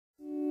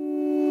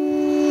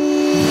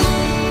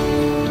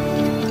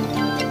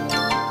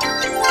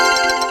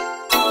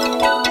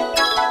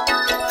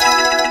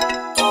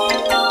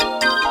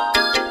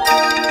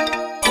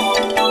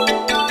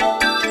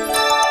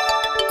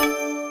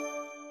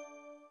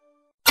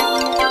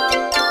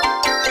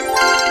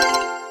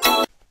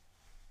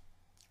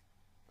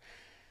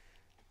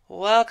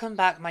Welcome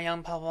back, my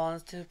young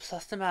Padawans, to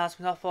Plus the Mouse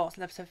with our thoughts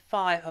on episode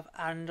 5 of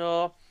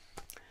Andor.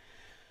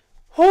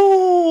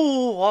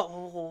 Ooh, what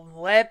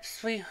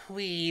webs we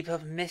weave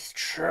of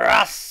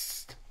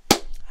mistrust.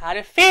 I had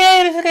a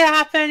feeling this was going to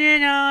happen, you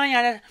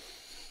know.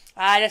 I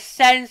had a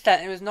sense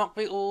that it was not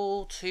going to be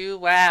all too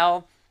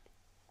well.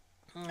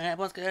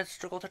 Everyone's going to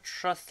struggle to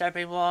trust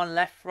everyone,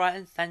 left, right,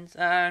 and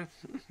centre.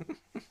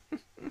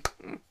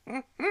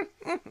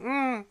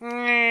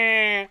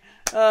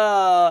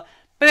 Oh.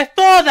 But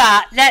before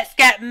that, let's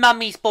get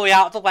Mummy's boy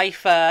out of the way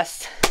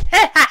first.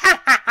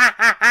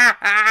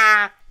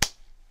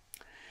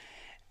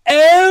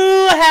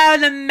 Oh, how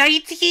the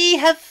mighty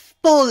have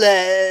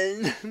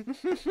fallen.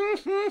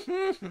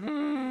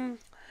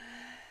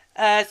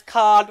 As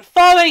Khan,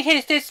 following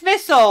his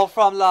dismissal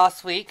from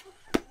last week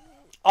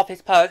of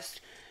his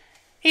post,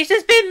 he's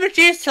just been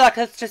reduced to like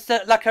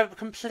a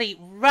complete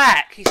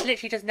wreck. He's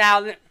literally just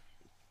now.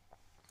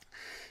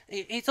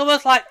 It's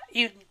almost like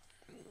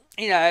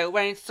you know,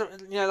 when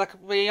like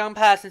a young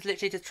person's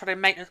literally just trying to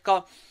make us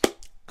got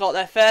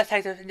their first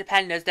taste of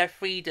independence, their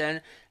freedom.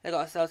 They got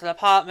themselves an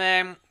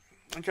apartment,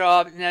 a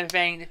job, and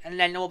everything, and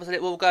then all of a sudden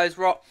it all goes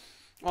wrong.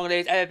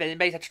 Lose everything, and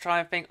basically have to try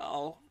and think,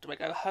 oh, do I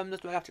go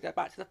homeless? Do I have to go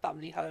back to the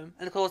family home?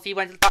 And of course, he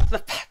went back to the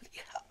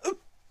family home.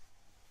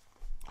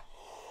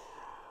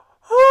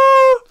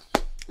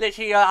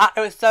 Literally, it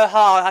was so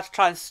hard. I had to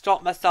try and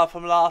stop myself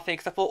from laughing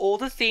because I thought all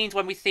the scenes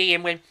when we see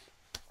him with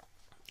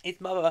his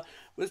mother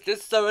was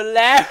just so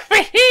hilarious.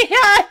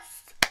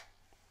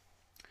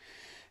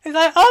 It's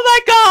like, oh my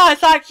god,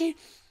 it's like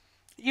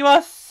you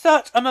are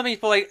such a mummy's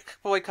boy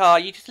car.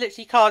 You just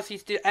literally can't seem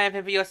to do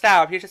anything for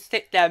yourself. You just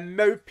sit there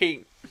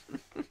moping.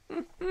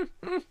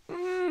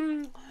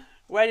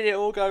 Where did it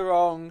all go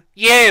wrong?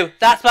 You!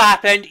 That's what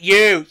happened.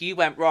 You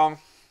went wrong.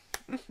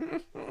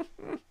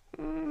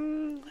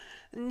 And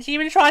she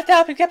even tries to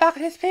help him get back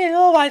on his feet.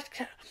 Oh my,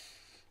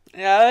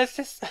 it's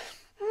just.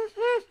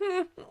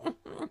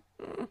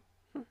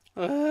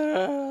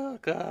 Oh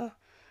god.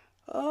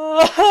 Oh,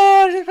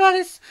 I just found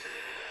this.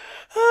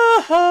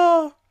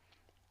 Oh,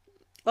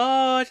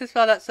 I just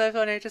found that so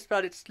funny. I just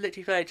found it's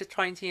literally funny. Just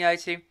trying to,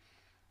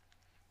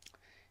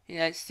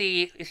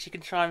 see if she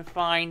can try and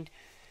find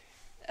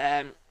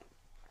him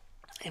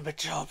a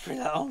job for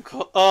that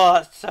uncle. Oh,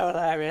 that's so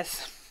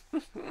hilarious.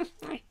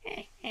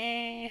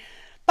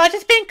 But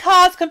just being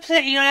Carl's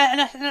completely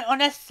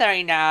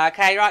unnecessary now.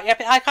 Okay, right?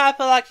 Yeah, I kind of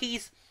feel like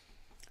he's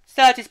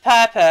served his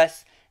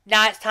purpose.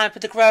 Now it's time for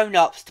the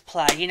grown-ups to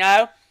play, you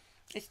know?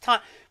 It's time.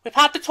 We've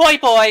had the toy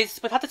boys,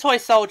 we've had the toy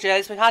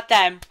soldiers, we've had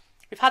them,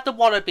 we've had the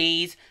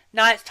wannabes.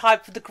 Now it's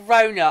time for the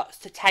grown-ups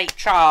to take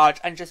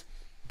charge and just...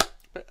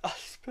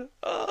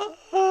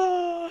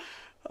 Oh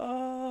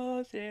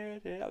dear,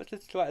 that was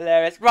just quite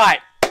hilarious. Right.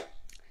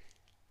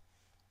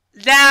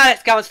 Now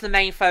let's go on to the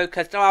main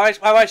focus. I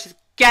want to just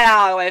get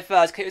out of the way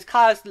first, because it was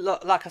kind of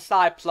look like a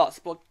side plot,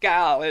 but get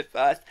out of it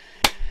first.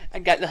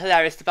 And get the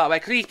hilarious stuff out of the way,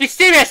 because we need to be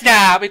serious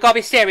now. We've got to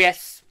be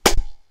serious.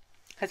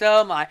 Because,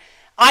 oh my.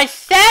 I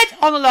said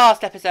on the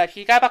last episode, if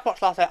you go back and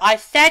watch last episode, I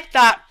said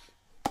that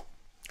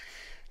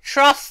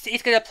trust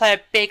is going to play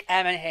a big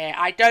element here.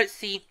 I don't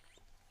see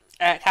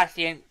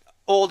Cassian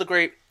or the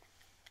group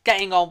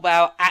getting on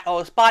well at all,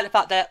 despite the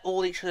fact that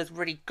all each other's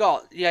really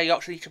got,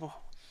 each other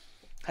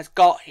has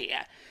got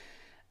here.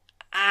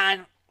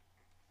 And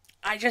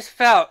I just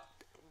felt,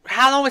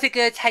 how long was it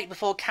going to take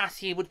before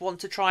Cassian would want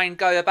to try and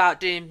go about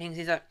doing things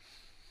his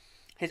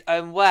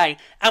own way?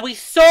 And we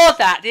saw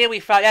that, didn't we,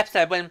 throughout the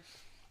episode when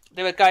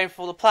they were going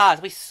for the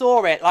plans. We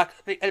saw it, like,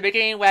 at the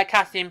beginning where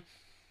Cassian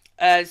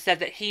said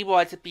that he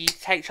wanted to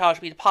take charge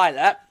to be the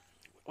pilot,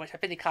 which I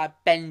think they kind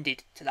of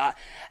bended to that.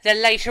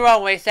 Then later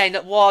on, we're saying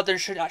that Warden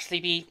should actually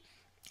be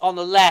on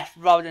the left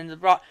rather than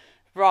the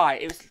right.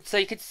 It was, so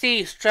you could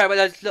see straight away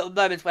those little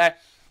moments where,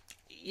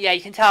 yeah, you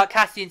can tell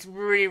Cassian's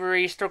really,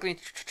 really struggling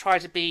to try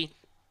to be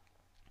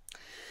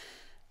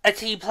a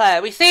team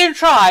player. We see him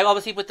try,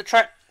 obviously, with the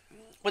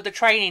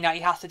training that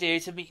he has to do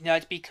to be,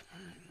 to be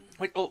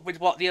with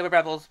what the other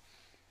rebels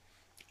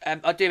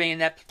are doing in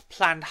their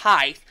planned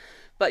heist.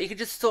 But you can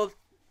just sort of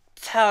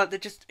tell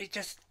that you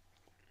just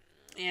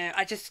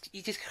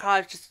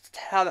kind of just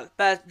tell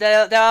that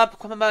there are a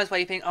couple of moments where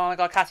you think, oh my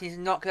god, Cassian's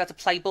not going to be able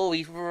to play ball.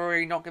 He's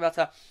really not going to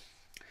be able to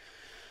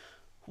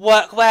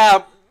work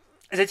well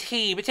as a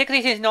team,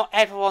 particularly since not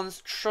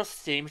everyone's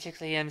trusting,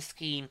 particularly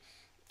Scheme.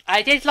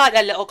 I did like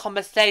their little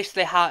conversation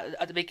they had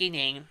at the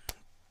beginning,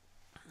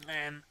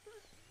 and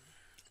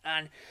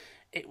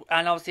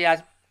obviously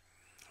as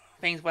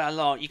things went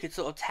along, you could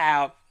sort of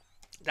tell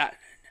that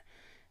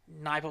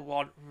neither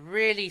one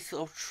really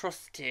sort of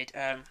trusted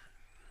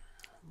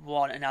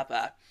one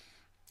another.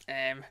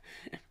 I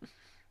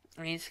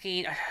mean,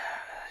 Scheme,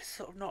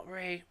 sort of not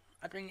really.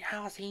 I mean,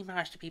 how has he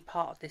managed to be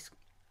part of this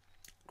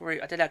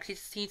group? I don't know,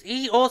 because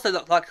he also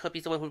looked like he'd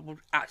be someone who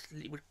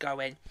would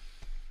go in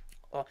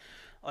on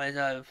his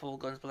own, full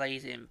guns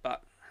blazing,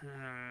 but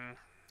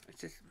it's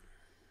just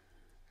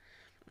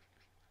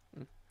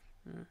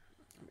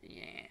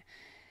yeah.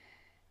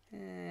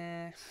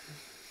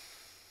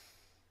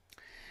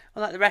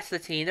 unlike the rest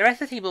of the team. The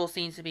rest of the team all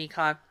seems to be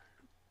kind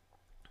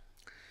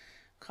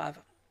of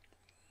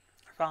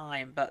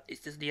fine, but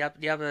it's just the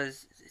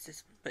others.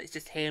 It's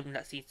just him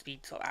that seems to be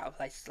sort of out of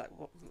place. Like,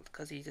 what?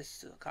 Because he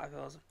just kind of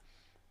feels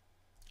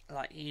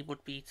like he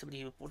would be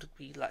somebody who would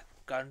be like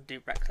going and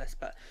do reckless,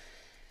 but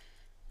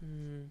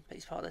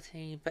he's part of the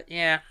team. But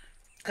yeah,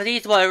 because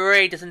he's the one who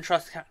really doesn't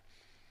trust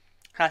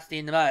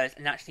Cassian the most,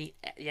 and actually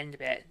at the end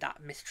of it,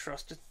 that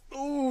mistrust just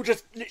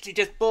literally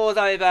just boils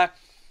over,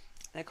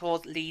 and of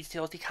course leads to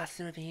obviously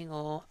Cassian being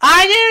all.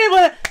 I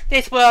knew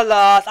this will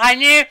last. I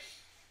knew,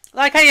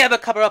 like any other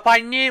cover up, I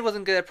knew it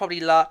wasn't gonna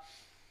probably last.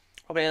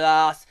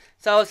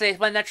 So obviously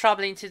when they're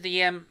travelling to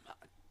the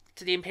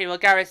Imperial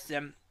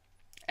garrison,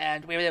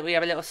 and we have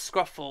a little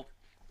scruffle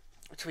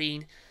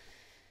between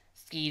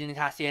Skeed and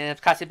Cassian,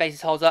 and Cassian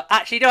basically holds up.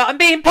 Actually, no, I'm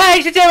being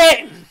paid to do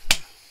it.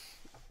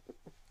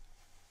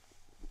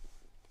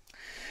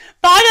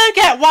 But I don't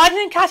get, why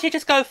didn't Cassian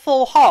just go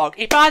full hog?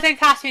 If I was in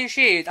Cassian's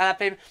shoes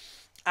and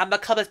my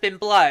cover's been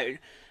blown,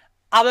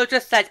 I would have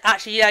just said,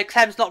 actually, yeah,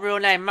 Clem's not real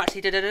name,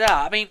 actually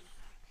da-da-da-da. I mean,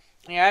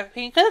 you know,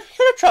 he could have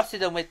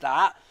trusted them with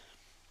that.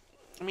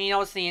 I mean,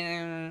 obviously,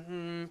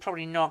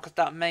 probably not, because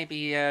that may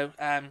be,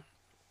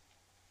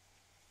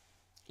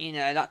 you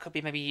know, that could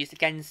be maybe used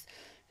against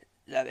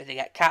them if they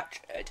get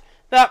captured.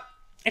 But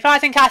if I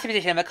was in Cassian's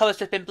position and the cover's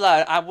just been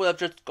blown, I would have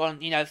just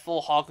gone, you know,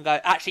 full hog and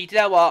go, actually, do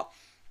you know what?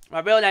 My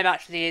real name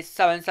actually is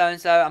so and so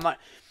and so.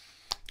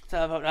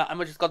 And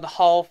we just got the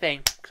whole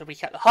thing, because we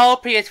kept the whole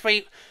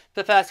PS3,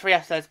 the first 3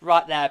 episodes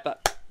right there.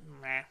 But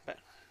now,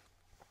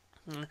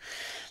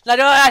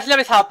 I actually love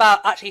is how Bal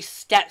actually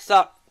steps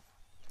up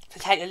to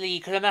take the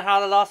lead. Because remember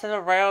how the last of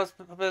the Rails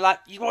were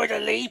like, "You want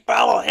the lead,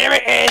 bro? Well, here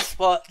it is."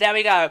 Well, there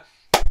we go.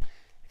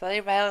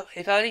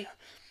 If only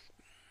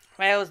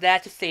Rails there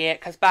to see it,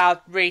 because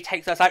Bal really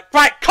takes us like,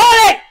 right,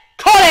 call it,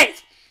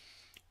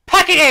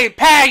 pack it in,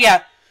 pair you.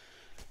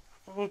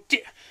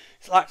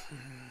 It's like,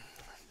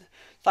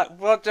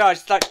 well done.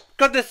 It's like,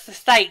 goodness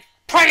sake,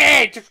 put it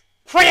in, just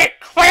quit it.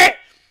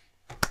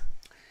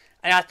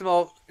 And ask them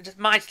all, just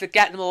manages to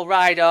get them all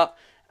riled up,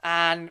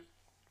 and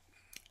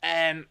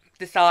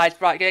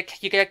decides, right, you're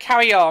gonna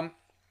carry on.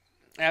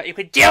 You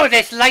can deal with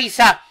this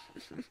later.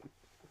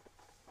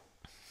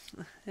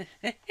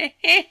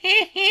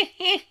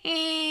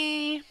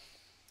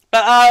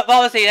 But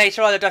obviously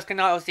later on, the Dusk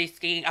Knight obviously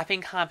skiing. I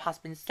think Ham has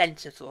been sent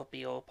to sort of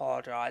be all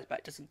apologised, but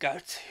it doesn't go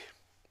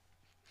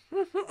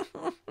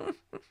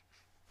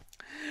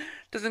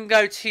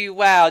too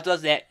well,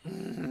 does it?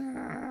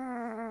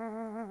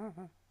 No,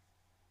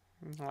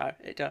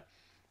 it does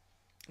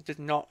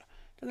not.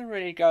 Doesn't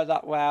really go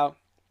that well,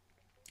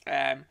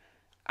 at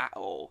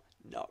all.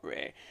 Not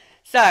really.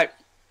 So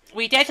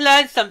we did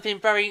learn something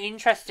very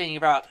interesting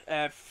about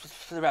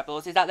for the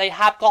rebels, is that they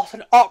have got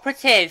an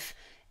operative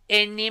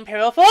in the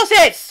Imperial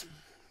forces.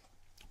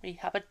 We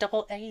have a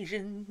double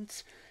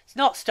agent. It's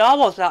not Star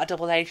Wars without a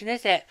double agent,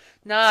 is it?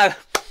 No.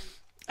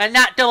 And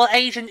that double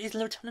agent is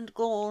Lieutenant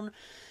Gorn,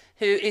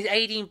 who is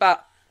aiding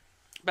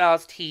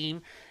Bal's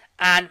team.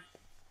 And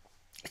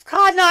it's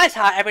kind of nice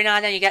how every now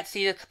and then you get to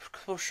see a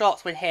couple of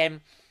shots with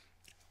him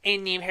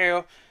in the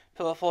Imperial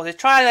forces,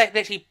 trying to like,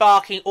 literally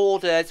barking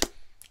orders.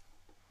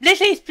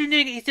 Literally,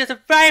 he does a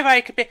very,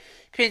 very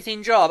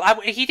convincing job.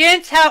 If he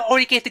didn't tell or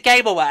he gave the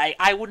game away,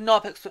 I would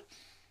not have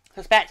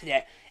suspected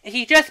it. If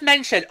he just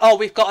mentioned, "Oh,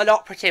 we've got an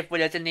operative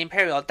with us in the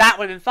Imperial," that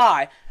would have been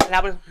fine, and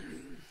that would have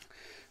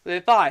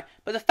been fine.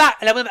 But the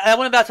fact, and I wouldn't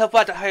be able to have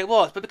worked out who it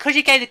was. But because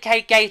he gave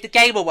the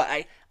game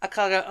away, I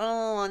kind of go,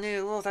 "Oh, I knew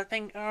it was." I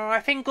think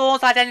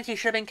Gorn's identity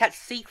should have been kept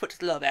secret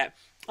just a little bit.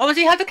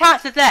 Obviously, you have the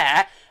character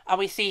there, and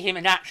we see him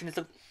in action as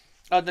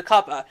on the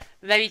cover.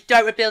 But maybe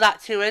don't reveal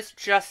that to us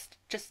just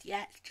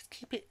yet. Just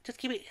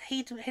keep it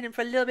hidden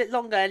for a little bit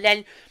longer, and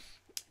then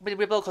when the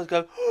reveal comes,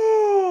 go,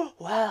 "Oh,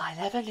 well, I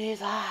never knew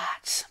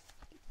that."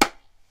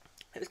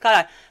 It was kind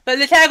of, but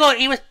Lieutenant Gorn,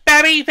 he was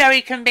very,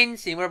 very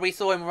convincing when we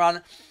saw him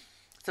run.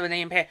 So in the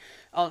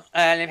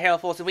Imperial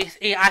forces,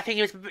 I think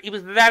he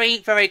was very,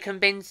 very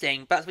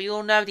convincing. But as we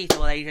all know, these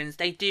dual agents,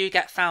 they do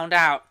get found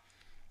out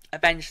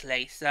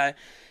eventually. So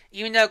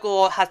even though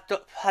Gorn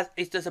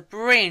does a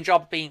brilliant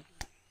job of being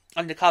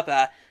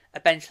undercover,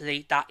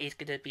 eventually that is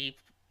going to be,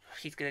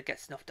 he's going to get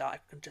snuffed out. I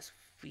can just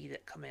feel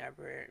it coming out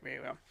really,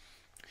 really well.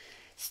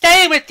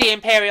 Staying with the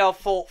Imperial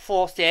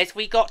forces,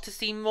 we got to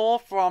see more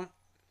from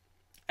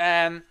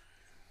Deidre,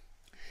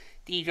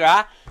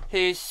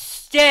 who's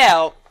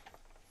still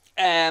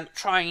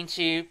trying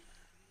to.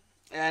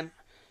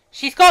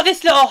 She's got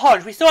this little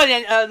hunch. We saw it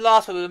in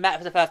last when we met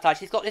for the first time.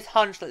 She's got this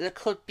hunch that there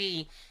could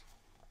be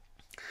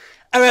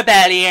a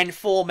rebellion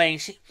forming.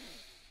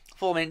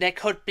 There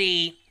could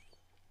be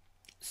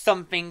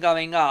something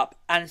going up,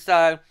 and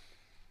so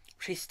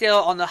she's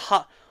still on the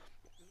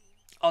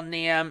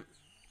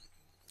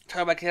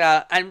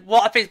Killer. And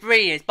what I think is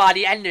brilliant is by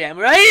the end of it,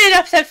 we're only in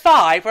episode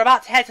 5. We're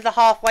about to head to the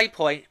halfway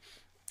point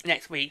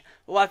next week.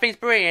 But what I think is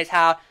brilliant is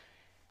how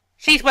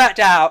she's worked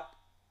out.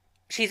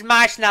 She's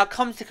managed to now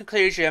come to the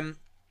conclusion.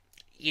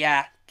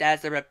 Yeah,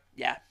 there's a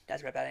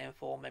rebellion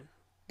forming.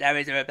 There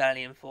is a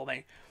rebellion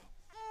forming.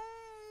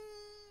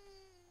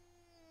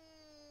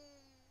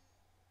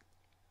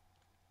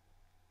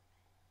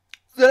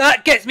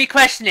 that gets me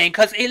questioning,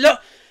 because it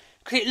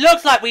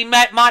looks like we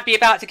might be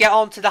about to get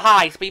onto the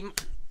heist.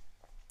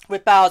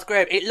 With Belle's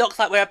group, it looks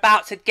like we're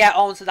about to get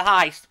onto the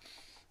heist.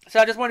 So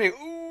I'm just wondering,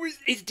 ooh,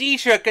 is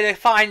Deidre going to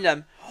find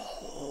them?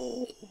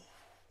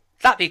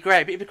 That'd be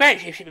great. It'd be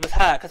great if it was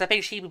her, because I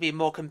think she would be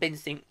more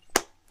convincing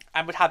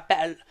and would have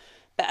better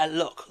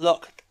look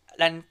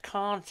than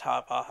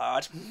Cantar, I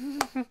heard.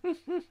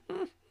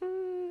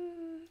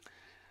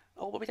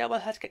 Oh, but we don't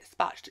want her to get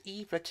dispatched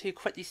either too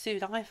quickly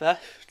soon either.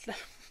 But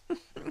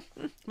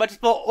I just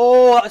thought,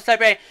 oh, that was so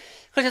great.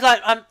 Because it's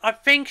like, I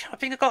think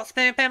I got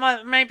spinning pin,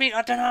 maybe,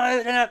 I don't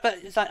know, but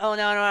it's like, oh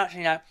no,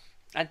 actually no.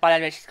 And by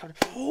the way, she's coming.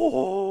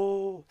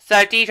 Oh. So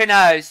Deidre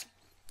knows.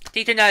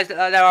 Deidre knows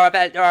that there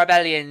are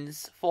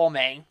rebellions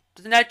forming.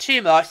 Doesn't know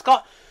too much.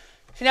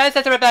 She knows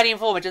there's a rebellion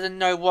forming, doesn't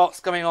know what's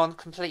going on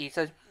completely.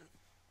 So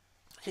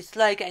she's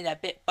slowly getting there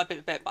bit by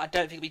bit, but I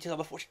don't think it'll be too long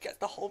before she gets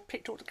the whole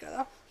picture all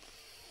together.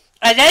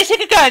 And then she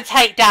could go and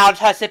take down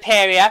her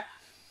superior.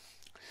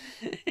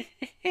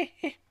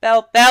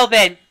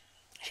 Belvin.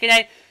 She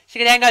can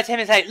then go to him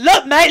and say,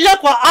 "Look, mate,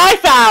 look what I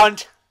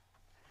found!"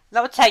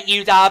 That would take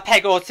you down a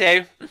peg or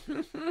two.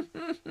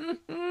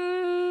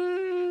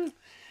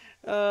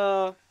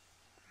 Oh.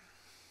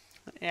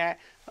 Yeah,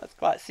 that's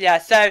quite... Yeah,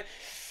 so...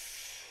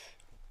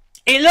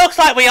 It looks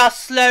like we are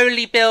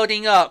slowly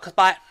building up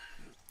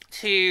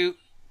to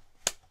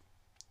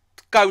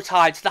go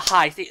time to the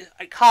heist.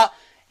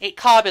 It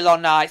can't be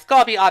long now. It's got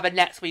to be either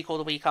next week or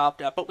the week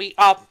after. But we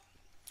are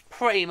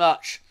pretty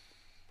much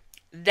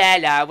there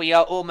now. We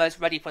are almost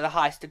ready for the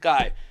heist to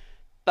go.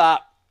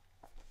 But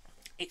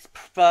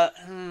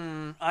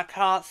I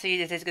can't see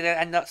this is going to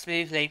end up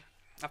smoothly.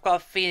 I've got a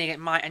feeling it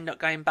might end up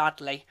going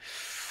badly.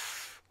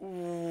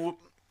 Ooh.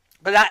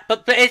 Will that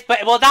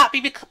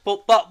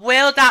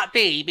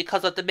be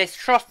because of the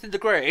mistrust in the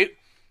group?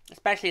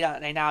 Especially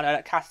that they now know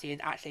that Cassian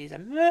actually is a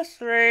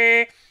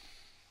mystery.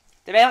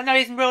 They may not know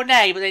his real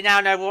name, but they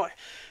now know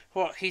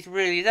what he's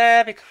really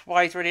there,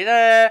 why he's really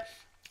there.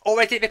 Or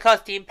is it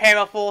because the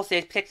Imperial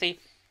forces, particularly,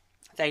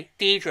 say,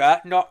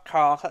 Deidre, not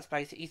Carl, let's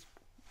face it, he's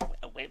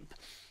a wimp.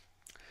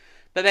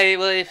 But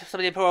maybe some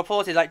of the Imperial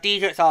forces, like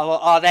Deidre itself,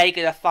 are they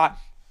going to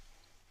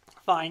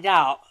find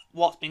out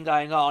what's been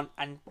going on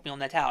and be on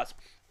their tails?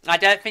 I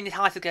don't think this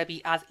heist is going to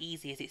be as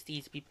easy as it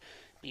seems to be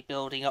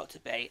building up to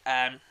be.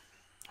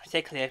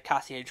 Particularly if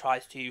Cassian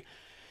tries to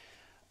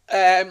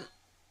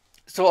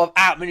sort of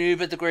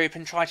outmaneuver the group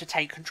and try to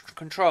take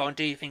control and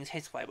do things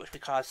his way, which we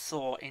kind of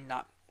saw in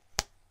that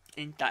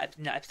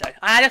episode.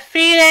 I had a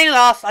feeling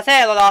last night,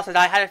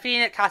 I had a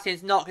feeling that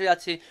Cassian's not going to be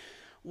able to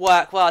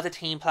work well as a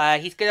team player.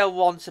 He's going to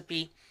want to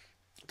be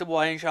the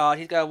one in charge.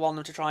 He's going to want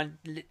them to try and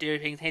do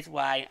things his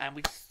way, and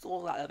we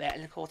saw that a bit,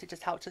 and of course it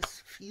just helped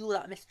us fuel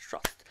that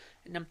mistrust.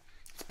 And,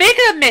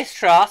 speaking of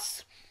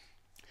mistrust,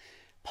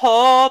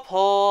 poor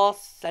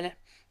Senator.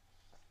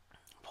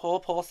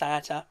 Poor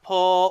Senator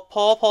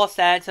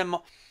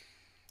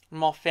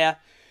Mafia.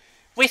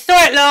 We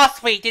saw it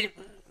last week,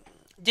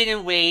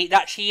 didn't we?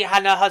 That she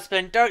and her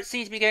husband don't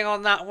seem to be getting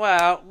on that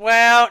well.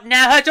 Well,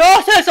 now her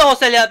daughter's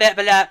also a little bit of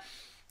an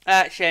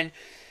urchin.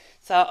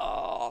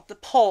 So, the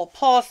poor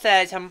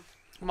Senator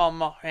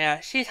Mafia.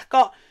 She's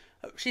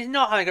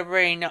not having a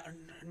very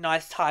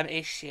nice time,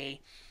 is she?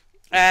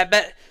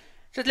 But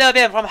just a little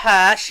bit from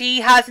her.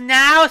 She has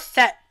now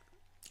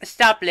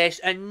established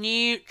a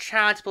new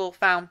charitable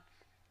foundation.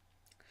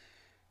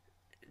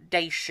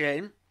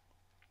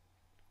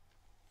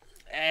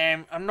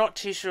 I'm not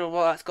too sure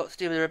what that's got to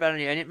do with the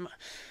rebellion. It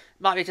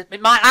might be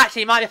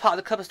part of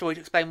the cover story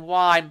to explain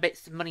why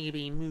bits of money are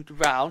being moved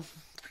around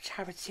for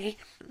charity.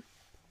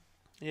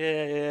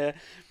 Yeah.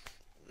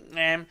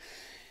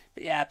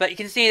 But you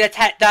can see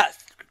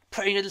that's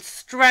putting a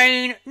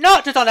strain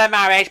not just on her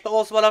marriage, but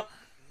also on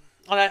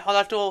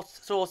her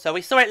daughter.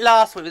 We saw it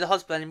last week with the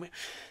husband,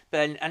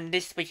 and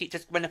this week it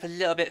just went up a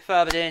little bit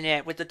further, didn't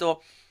it, with the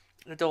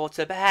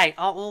daughter. But hey,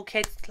 aren't all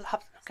kids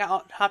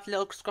have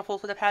little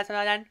scuffles with their parents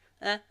now then?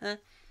 And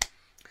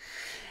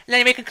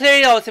then we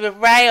conclude also with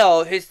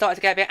Rael, who's starting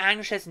to get a bit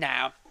anxious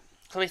now.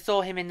 So we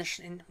saw him in the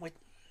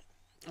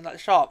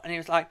shop, and he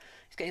was like,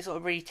 he's getting sort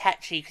of really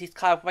tetchy because he's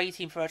kind of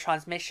waiting for a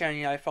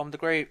transmission, from the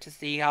group to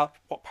see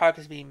what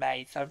progress is being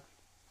made. So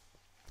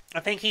I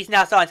think he's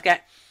now starting to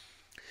get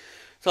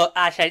sort of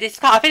agitated.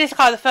 I think this is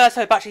kind of the first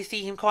time we actually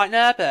see him quite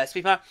nervous.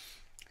 Because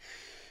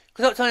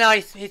up till now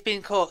he's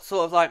been caught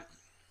sort of like,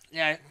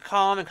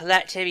 calm and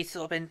collective. He's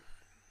sort of been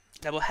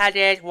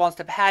level-headed, one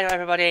step ahead of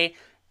everybody.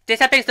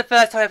 This, I think, is the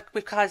first time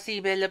we've kind of seen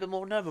him a little bit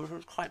more nervous, which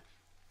was quite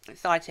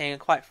exciting and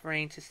quite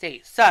freeing to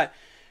see. So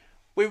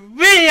we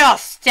really are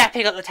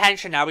stepping up the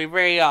tension now. We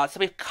really are. So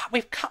we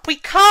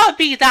can't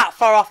be that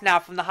far off now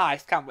from the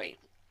heist, can we?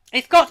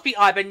 It's got to be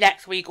either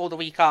next week or the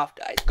week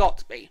after. It's got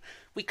to be.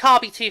 We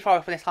can't be too far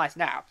off from this heist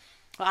now.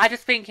 But I'm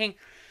just thinking,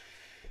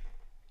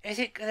 is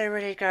it going to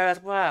really go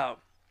as well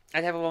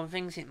as everyone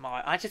thinks it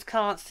might? I just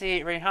can't see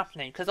it really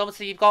happening. Because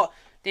obviously you've got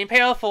the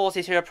Imperial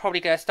forces who are probably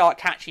going to start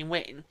catching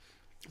wind.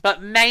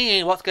 But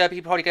mainly what's going to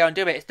be probably going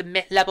to do it is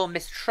the level of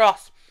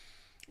mistrust,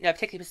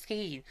 particularly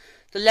Mesquite.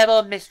 The level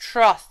of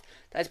mistrust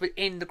that is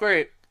within the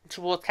group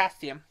towards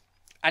Cassian,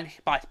 and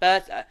vice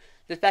versa.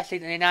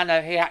 Especially in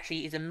Andor, he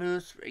actually is a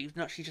mercenary. He's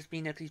not actually just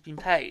been there because he's been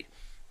paid.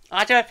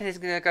 I don't think this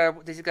is going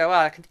to go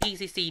well. I can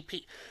easily see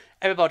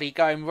everybody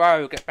going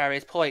rogue at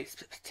various points,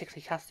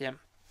 particularly Cassian.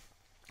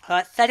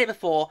 I said it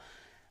before.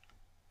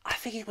 I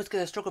think he was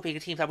going to struggle being a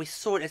team player. We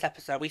saw it in this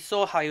episode. We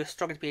saw how he was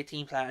struggling to be a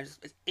team player and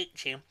just was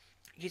itching.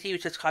 You see, he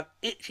was just kind of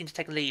itching to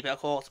take a lead, but of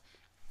course,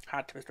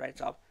 had to restrain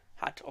himself.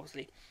 Had to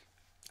obviously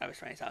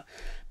restrain himself.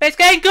 But it's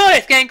getting good.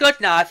 It's getting good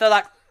now. I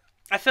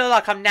feel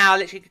like I'm now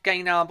literally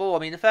getting on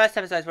board. I mean, the first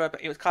episodes were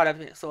it was kind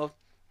of sort of,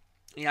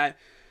 you know,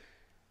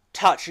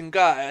 touch and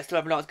go as to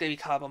whether or not I was going to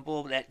be kind of on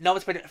board with it. No,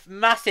 it's been a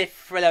massive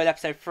thriller in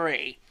episode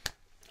 3,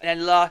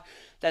 and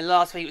then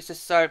last week was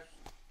just so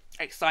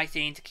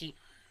exciting to keep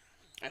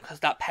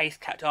because that pace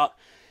kept up.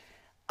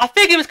 I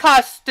think it was kind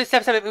of this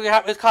episode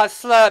was kind of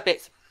slow a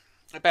bit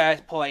at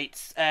various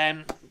points.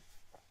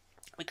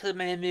 We could have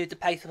maybe moved the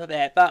pace up a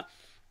bit, but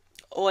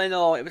all in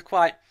all, it was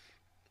quite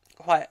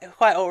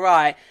all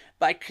right.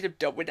 But I could have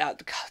done without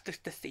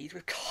the scenes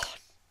with Khan.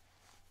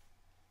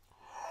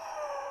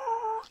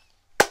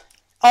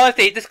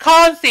 Honestly, this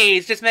Khan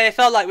scenes just made it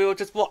feel like I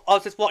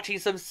was just watching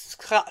some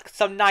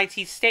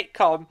 90s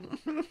sitcom.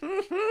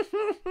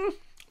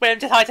 Where I'm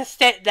just having to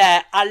sit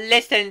there and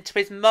listen to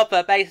his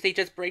mother basically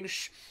just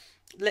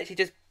literally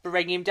just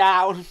bring him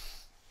down.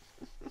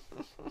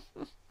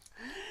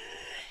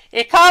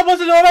 If Khan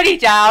wasn't already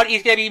down,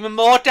 he's going to be even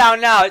more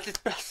down now. It's just...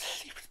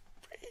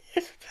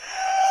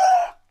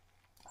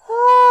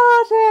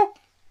 Oh dear.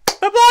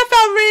 But what I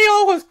found really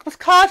awkward was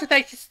Carter.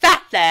 They just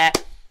sat there,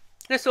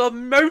 just sort of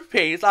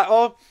moping. It's like,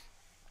 oh,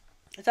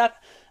 as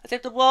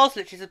if the world's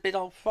literally just been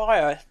on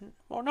fire.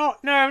 Well,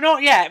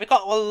 not yet. We've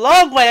got a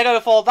long way to go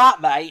before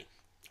that, mate.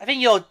 I think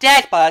you're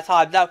dead by the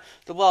time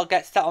the world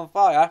gets set on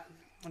fire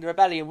and the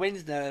rebellion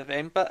wins and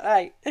everything. But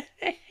hey,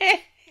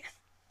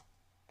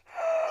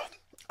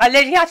 I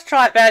literally had to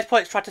try at various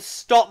points try to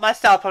stop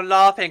myself from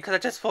laughing because I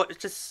just thought it was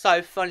just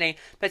so funny,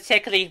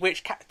 particularly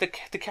which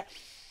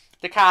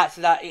the character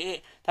that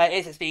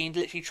is being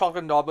literally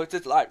trodden on, but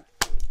just like,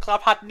 because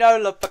I've had no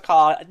love for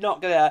Carl, I'm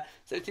not gonna,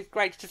 so it's just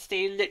great to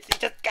see him literally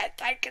just get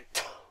taken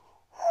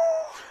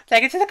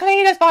to the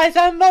cleaners by his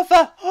own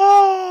mother.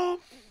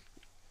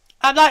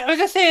 I'm like, I was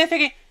just sitting there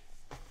thinking,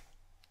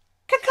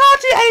 can Carl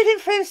do anything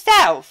for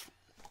himself?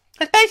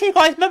 Because basically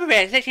got his mother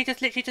in, it's literally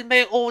just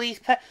made all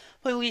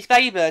these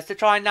favours to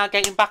try and now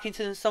get him back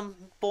into some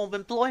form of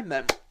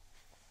employment.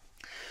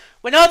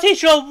 We're not too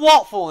sure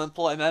what form of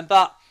employment,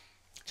 but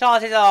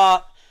chances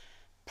are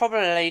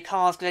probably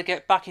Carl's going to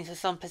get back into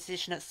some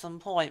position at some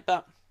point,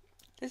 but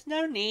there's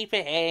no need for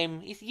him.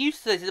 He's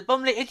useless. He's a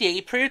bumbling idiot.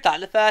 He proved that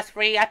in the first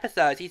 3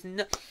 episodes. He's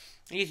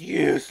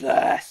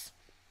useless.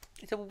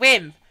 He's a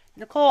wimp.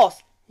 And of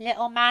course,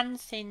 little man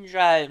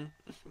syndrome.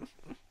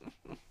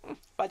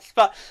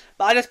 but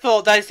I just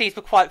thought those scenes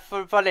were quite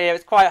funny. It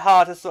was quite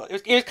hard to sort.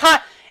 It was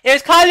kind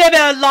of a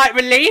bit of light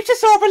relief to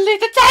sort of relieve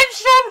the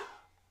tension.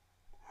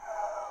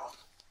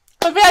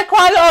 But we had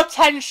quite a lot of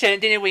tension,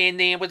 didn't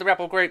we, with the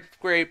rebel group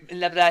in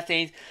level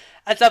 13.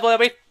 And so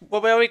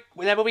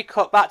whenever we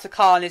cut back to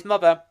Carl and his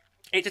mother,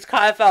 it just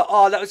kind of felt,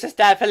 oh, that was just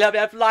there for a little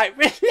bit of light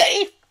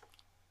relief.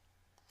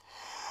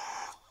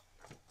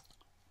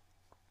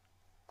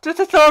 Just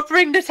to sort of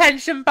bring the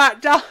tension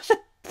back down.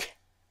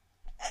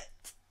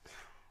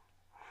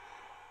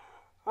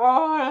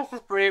 Oh, this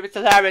is brilliant. It's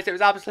hilarious. It was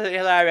absolutely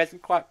hilarious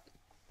and quite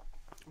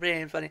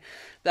really funny.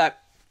 But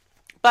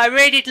I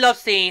really did love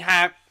seeing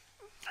how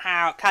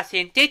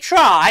Cassian did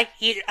try.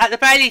 At the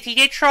very least, he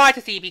did try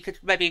to see if he could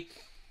maybe,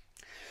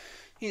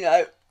 you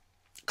know,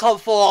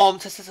 conform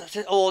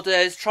to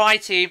orders. Try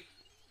to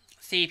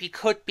see if he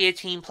could be a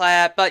team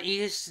player, but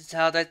you just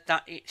tell that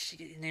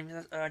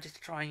just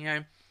to try, you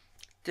know,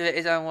 do it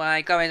his own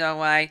way, go his own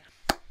way.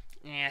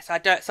 Yes,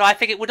 So I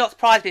think it would not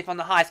surprise me if on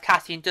the highest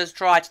Cassian does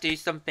try to do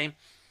something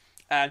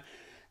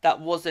that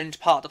wasn't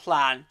part of the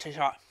plan to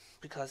try,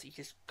 because he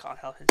just can't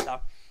help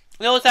himself.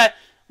 And also,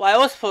 what I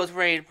also thought was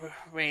really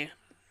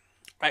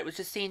right was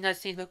just seeing those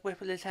scenes with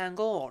Whipple and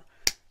Gorn.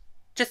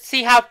 Just to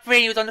see how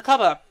free he was on the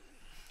cover.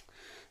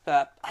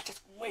 But I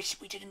just wish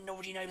we didn't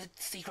already know he was a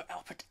secret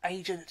Alfred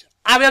agent.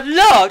 I would have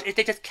loved if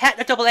they just kept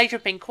the double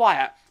agent thing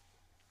quiet.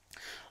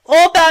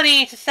 All Bernie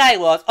needed to say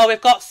was, oh, we've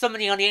got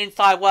somebody on the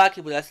inside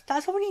working with us.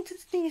 That's all we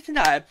need to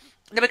know.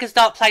 And then we can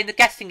start playing the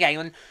guessing game.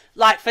 And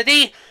like for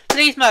these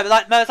moments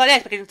like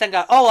this, we can then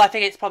go, oh, I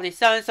think it's probably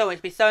so-and-so, it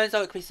could be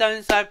so-and-so, it could be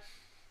so-and-so.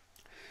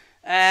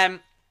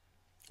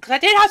 Because I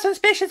did have some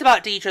suspicions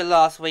about Deidre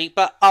last week,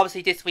 but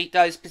obviously this week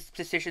those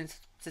suspicions,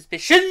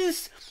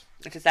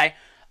 I should say,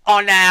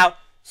 are now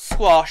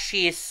squashed.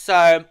 She is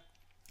so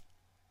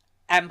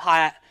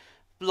Empire,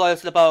 loyal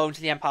to the bone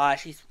to the Empire.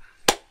 She's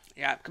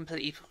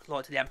completely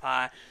loyal to the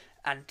Empire,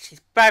 and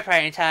she's very,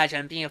 very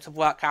intelligent, being able to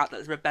work out that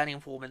there's rebellion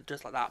forming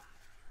just like that.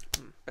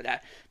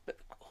 But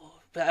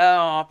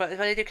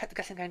they did keep the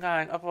guessing game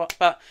going.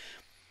 But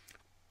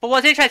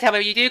what's interesting,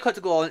 when you do cut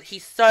to Gorn,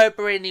 he's so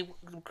brilliantly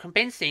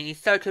convincing.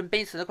 He's so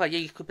convincing. Look,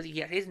 you could believe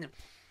he isn't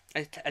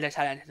a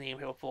lieutenant in the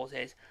Imperial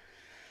Forces.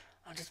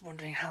 I'm just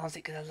wondering how is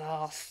it going to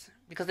last.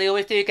 Because they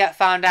always do get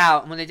found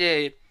out, and when they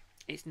do,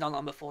 it's not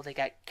long before they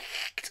get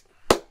kicked.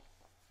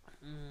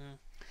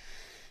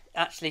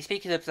 Actually,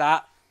 speaking of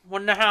that,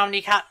 wonder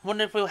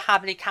if we'll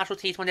have any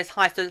casualties when this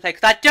heist doesn't play.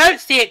 Because I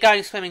don't see it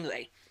going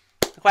swimmingly.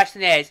 The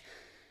question is,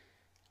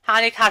 how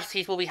many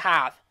casualties will we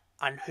have,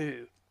 and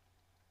who?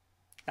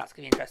 That's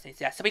going to be interesting.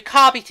 Yeah, so we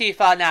can't be too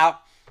far now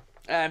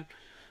from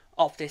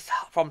this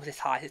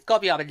heist. It's got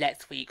to be either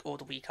next week or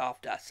the week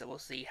after. So we'll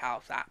see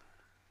how that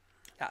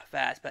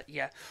fares. But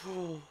yeah,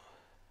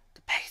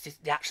 the pace,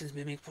 the action's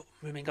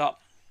moving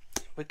up.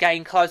 We're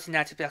getting closer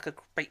now to be like a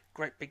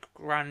great big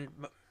grand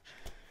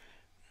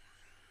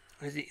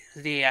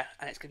Zia,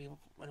 and I'm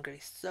going to be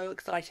so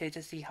excited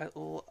to see how it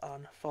all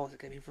unfolds.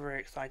 It's going to be very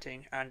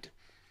exciting, and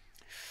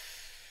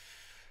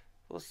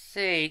we'll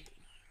see.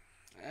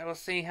 We'll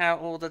see how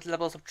all the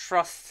levels of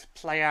trust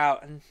play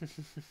out, and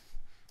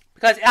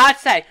because I'd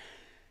say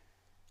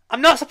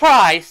I'm not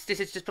surprised. This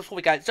is just before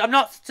we go. So I'm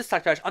not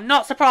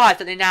surprised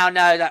that they now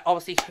know that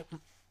obviously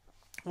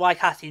why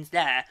Cassian's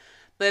there.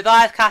 But if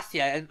I was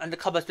Cassian and the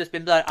cupboard's just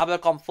been blown, I would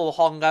have gone full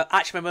Hong and go,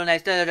 actually my real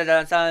name's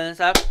and so and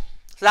so.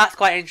 So that's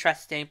quite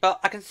interesting. But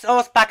I can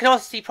also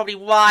see probably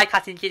why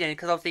Cassian didn't,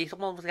 because obviously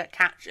someone was to get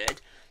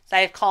captured.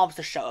 Say if Calms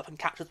to show up and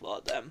captures one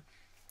of them.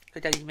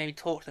 Because then you maybe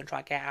talk to them and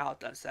try to get out of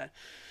them. So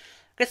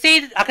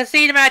I can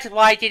see the merit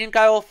why he didn't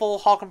go all full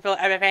Hog and fill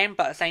everything,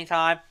 but at the same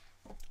time,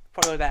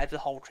 probably better if the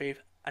whole truth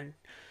and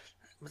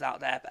was out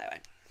there, but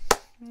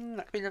anyway.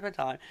 That could be another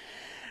time.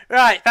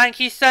 Right, thank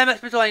you so much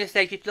for joining us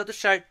today. If you love the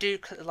show, do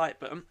click the like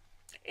button.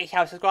 If you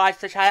haven't subscribed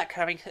to the channel,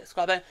 click the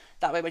subscribe button.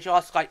 That way when you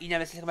are subscribed, you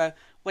never see when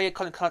your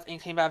content comes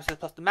in episodes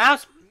plus the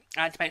mouse.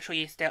 And to make sure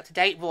you stay up to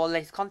date with all the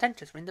latest content,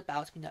 just ring the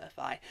bell to be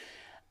notified.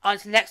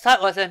 Until next time,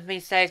 as me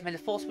says, may the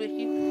force be with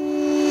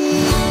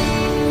you.